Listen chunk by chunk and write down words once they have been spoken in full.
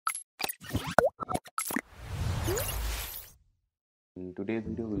In today's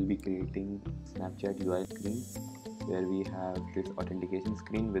video, we'll be creating Snapchat UI screen where we have this authentication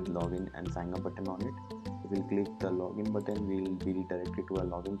screen with login and sign up button on it. If we'll click the login button, we'll be redirected to a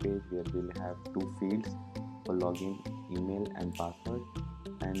login page where we'll have two fields for login, email and password.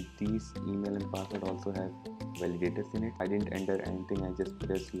 And these email and password also have validators in it. I didn't enter anything, I just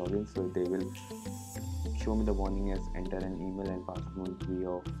pressed login, so they will show me the warning as enter an email and password must be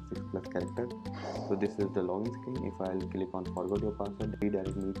of 6+ characters. So this is the login screen. If I'll click on forgot your password,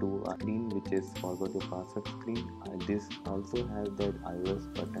 redirect me to a screen which is forgot your password screen. This also has that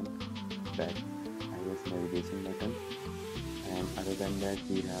iOS button, that iOS navigation button, and other than that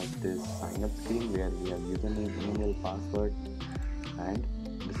we have this sign up screen where we have username, email, password and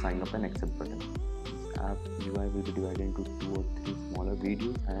the sign up and accept button. This app UI will be divided into 2 or 3 smaller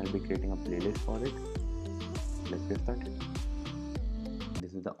videos and I'll be creating a playlist for it. Let's get started.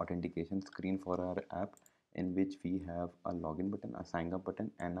 This is the authentication screen for our app in which we have a login button, a sign up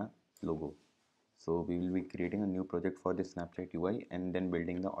button and a logo. So we will be creating a new project for this Snapchat UI and then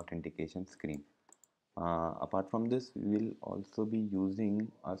building the authentication screen. Apart from this, we will also be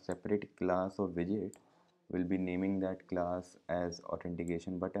using a separate class or widget. We'll be naming that class as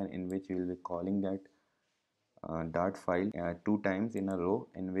authentication button, in which we will be calling that Dart file 2 times in a row,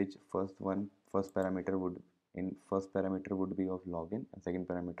 in which first parameter would be of login and second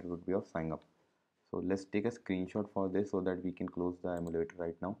parameter would be of sign up. So let's take a screenshot for this so that we can close the emulator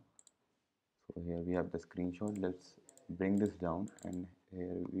right now. So here we have the screenshot. Let's bring this down, and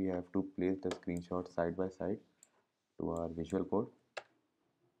here we have to place the screenshot side by side to our visual code.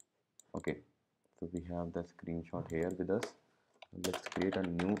 Okay, so we have the screenshot here with us. Let's create a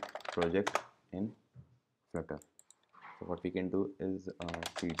new project in Flutter. So what we can do is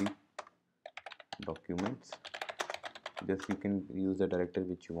cd documents. Just you can use the directory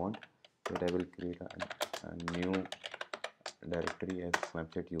which you want, but I will create a new directory as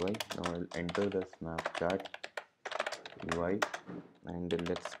Snapchat UI. Now I'll enter the Snapchat UI and then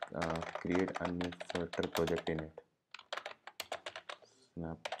let's create a new Flutter project in it.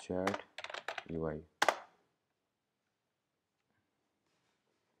 Snapchat UI.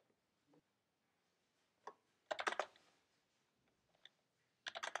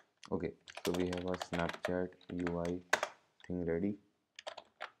 Okay, so we have a Snapchat UI thing ready.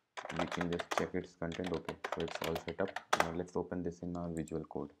 We can just check its content. Okay, so it's all set up. Now let's open this in our visual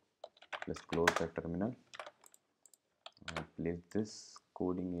code. Let's close the terminal. Place this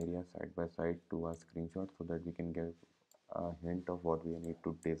coding area side by side to our screenshot so that we can get a hint of what we need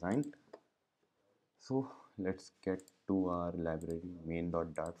to design. So let's get to our library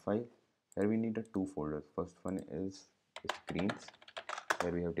main.dart file. Here we need 2 folders. First one is screens,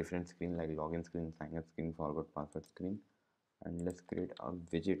 where we have different screen like login screen, sign up screen, forgot password screen. And let's create a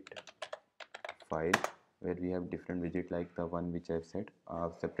widget file where we have different widget like the one which I've set, a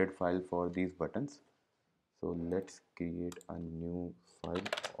separate file for these buttons. So let's create a new file,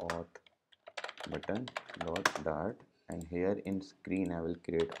 auth button.dart, and here in screen I will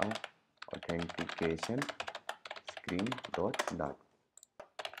create a authentication screen.dart.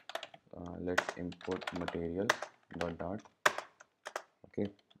 Let's import material.dart. Okay,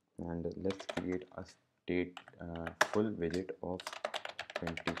 and let's create a full widget of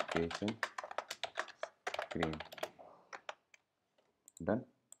authentication screen. Done.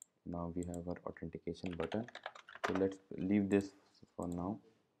 Now we have our authentication button. So let's leave this for now.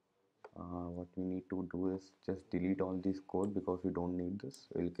 What we need to do is just delete all this code because we don't need this.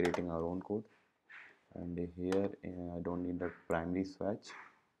 We're creating our own code, and here I don't need the primary swatch.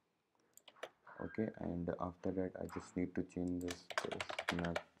 Okay, and after that I just need to change this to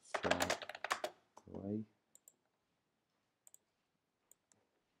Snapchat UI.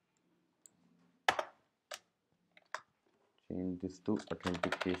 Change this to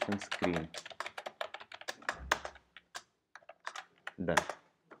authentication screen. Done.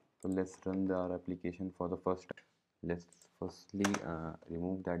 So let's run our application for the first time. Let's firstly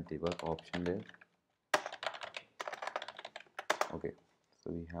remove that debug option there. Okay,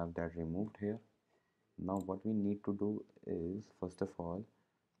 so we have that removed here. Now what we need to do is, first of all,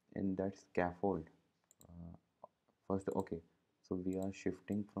 in that scaffold, okay, so we are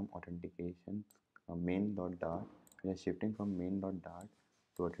shifting from authentication main.dart. We are shifting from main.dart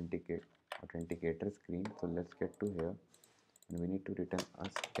to authenticator screen. So let's get to here, and we need to return a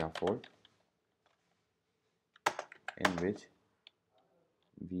scaffold in which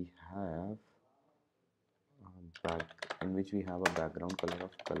we have a background color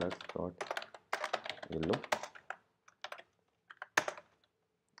of colors.yellow.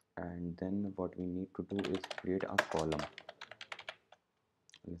 And then what we need to do is create a column.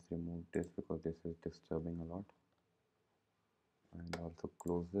 Let's remove this because this is disturbing a lot. and also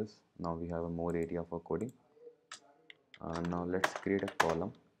close this. Now we have a more area for coding. Now let's create a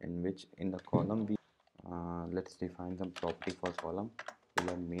column in which in the column we let's define some property for column. We'll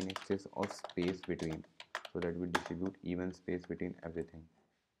have main axis or space between, so that we distribute even space between everything.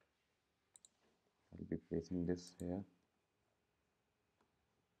 I'll be placing this here.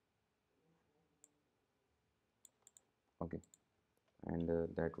 Okay, and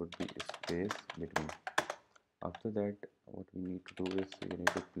that would be space between. After that, what we need to do is we need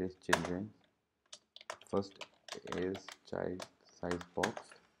to place children. First is child size box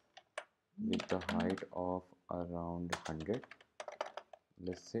with the height of around 100,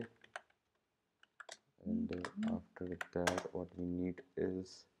 let's say. And after that, what we need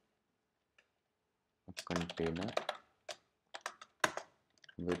is a container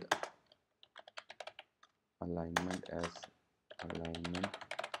with alignment as alignment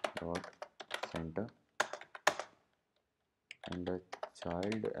dot center, and the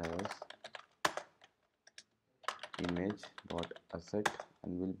child as image dot asset.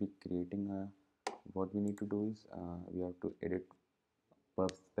 And we'll be creating a, what we need to do is we have to edit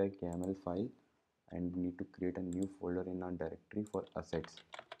pubspec YAML file, and we need to create a new folder in our directory for assets.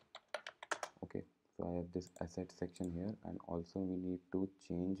 Okay, so I have this asset section here, and also we need to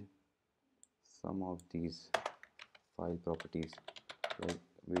change some of these file properties. So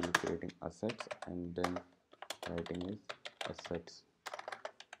we will be creating assets, and then writing is assets,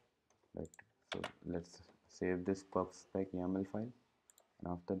 right? So let's save this pubspec YAML file,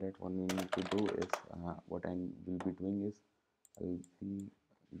 and after that what we need to do is what I will be doing is I'll be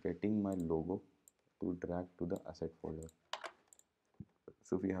getting my logo to drag to the asset folder.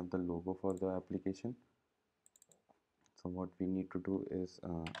 So we have the logo for the application. So what we need to do is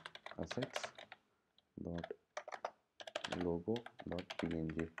assets dot logo dot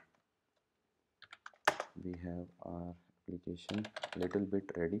png. We have our application little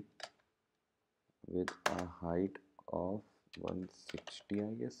bit ready with a height of 160,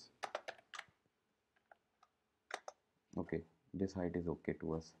 I guess. Okay, this height is okay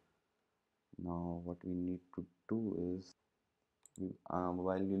to us. Now what we need to do is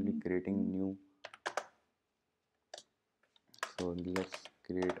while we'll be creating new, so let's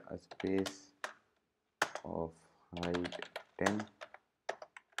create a space of height 10.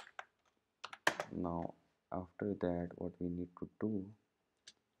 Now after that, what we need to do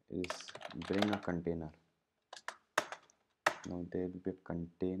is bring a container. Now there will be a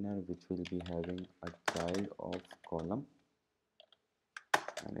container which will be having a child of column,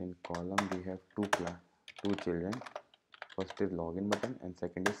 and in column we have two children. First is login button and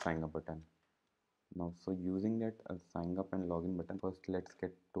second is sign up button. Now so using that sign up and login button, first let's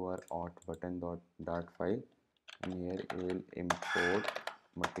get to our auth button dart file, and here we will import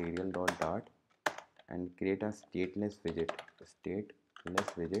material dart and create a stateless widget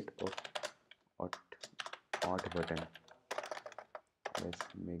of auth button. Let's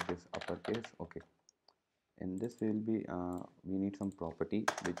make this uppercase. Okay, in this we will be we need some property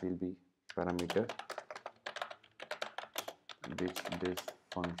which will be parameter which this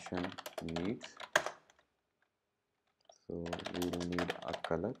function needs. So we will need a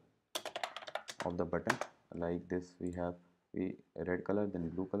color of the button, like this. We have red color, then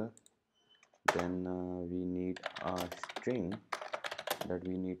blue color, then we need a string that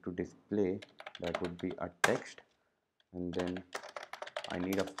we need to display, that would be a text, and then I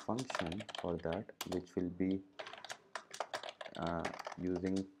need a function for that which will be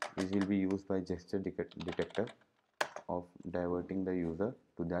used by gesture detector of diverting the user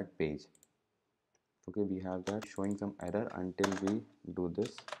to that page. Okay, we have that showing some error until we do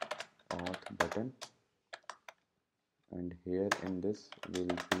this auth button, and here in this we will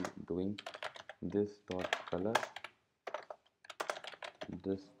be doing this dot color,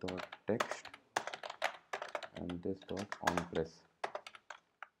 this dot text, and this dot on press,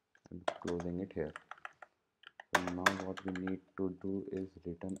 and closing it here. So now what we need to do is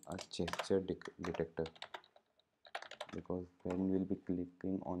return a gesture detector, because when we'll be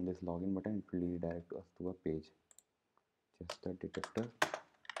clicking on this login button, it will redirect us to a page. Gesture detector,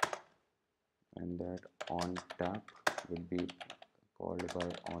 and that on tap will be called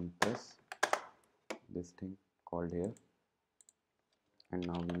by on press, this thing called here. And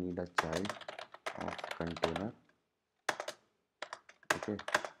now we need a child of container. Okay,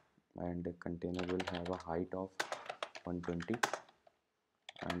 and the container will have a height of 120,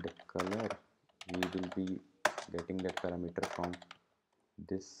 and the color we will be getting that parameter from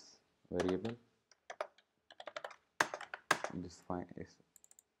this variable, this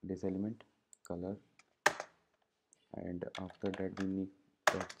element color. And after that we need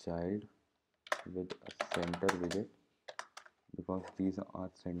a child with a center widget because these are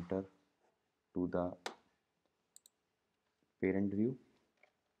center to the parent view.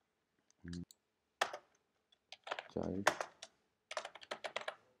 Child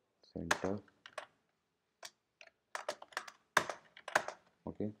center.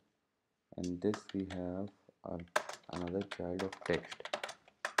 Okay, and this we have another child of text.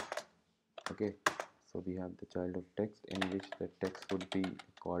 Okay, so we have the child of text in which the text would be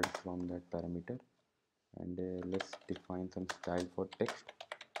called from that parameter, and let's define some style for text.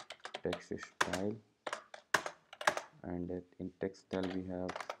 Text is style, and in text style we have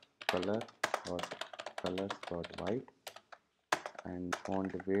color colors dot white, and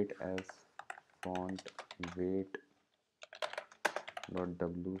font weight as font weight dot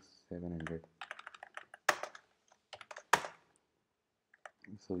w700.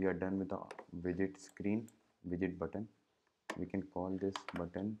 So we are done with the widget screen, widget button. We can call this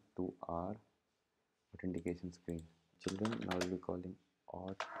button to our authentication screen. Children, now we'll be calling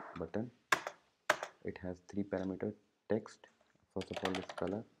auth button. It has three parameters: text, first of all is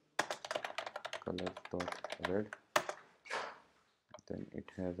colors dot red, then it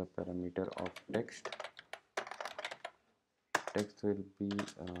has a parameter of text. Text will be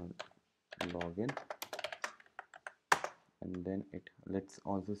login, and then let's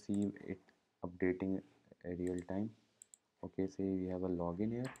also see it updating real time. Okay, say we have a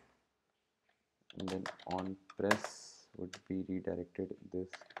login here, and then on press would be redirected this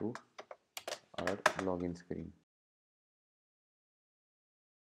to our login screen.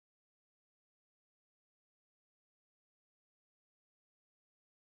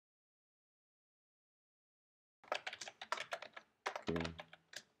 Okay.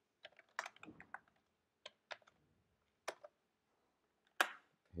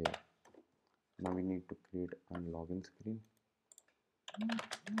 Here now we need to create a login screen.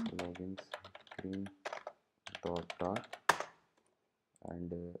 Login screen dot,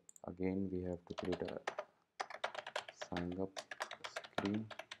 and again we have to create a sign up screen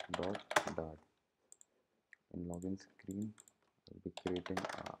dot. In login screen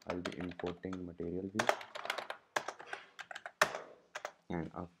I'll be importing material view,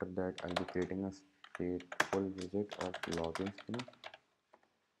 and after that I'll be creating a stateful widget of login screen,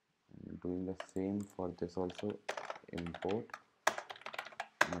 and doing the same for this also. Import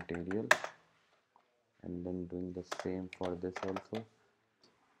material, and then doing the same for this also.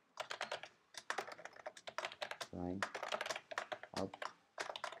 Sign up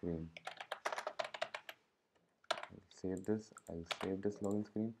screen. I'll save this login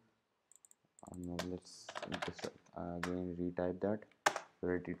screen. Now let's just again retype that so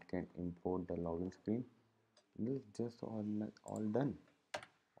that it can import the login screen. This is just all done.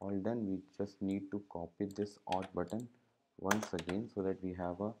 We just need to copy this auth button once again so that we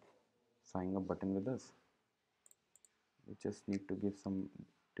have a sign up button with us. We just need to give some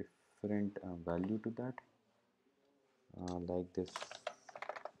different value to that, like this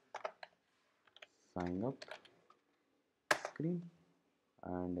sign up screen,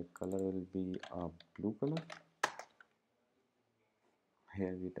 and the color will be a blue color.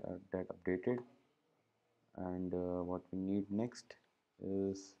 Here with that updated, and what we need next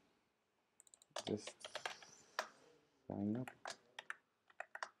is just sign up.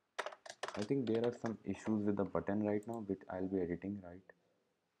 I think there are some issues with the button right now, which I'll be editing, right?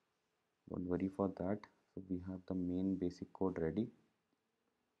 Don't worry for that. So we have the main basic code ready.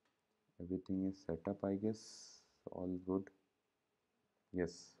 Everything is set up, I guess. All good.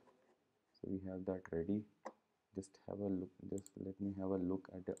 Yes. So we have that ready. Just have a look. Just let me have a look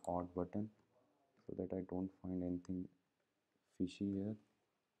at the auth button so that I don't find anything fishy here.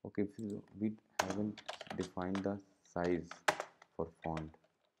 Okay, so we haven't defined the size for font.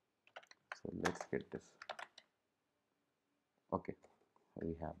 So let's get this. Okay,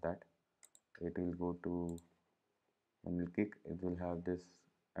 we have that. It will go to, when we click, it will have this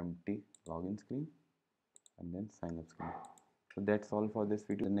empty login screen and then sign up screen. So that's all for this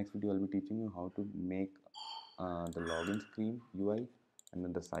video. The next video I'll be teaching you how to make the login screen UI and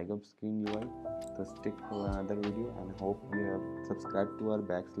then the sign up screen UI. So stick to another video, and hope you have subscribed to our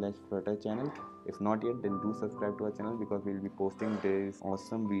Backslash Flutter channel. If not yet, then do subscribe to our channel because we'll be posting these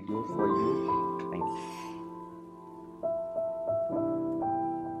awesome videos for you. Thank you.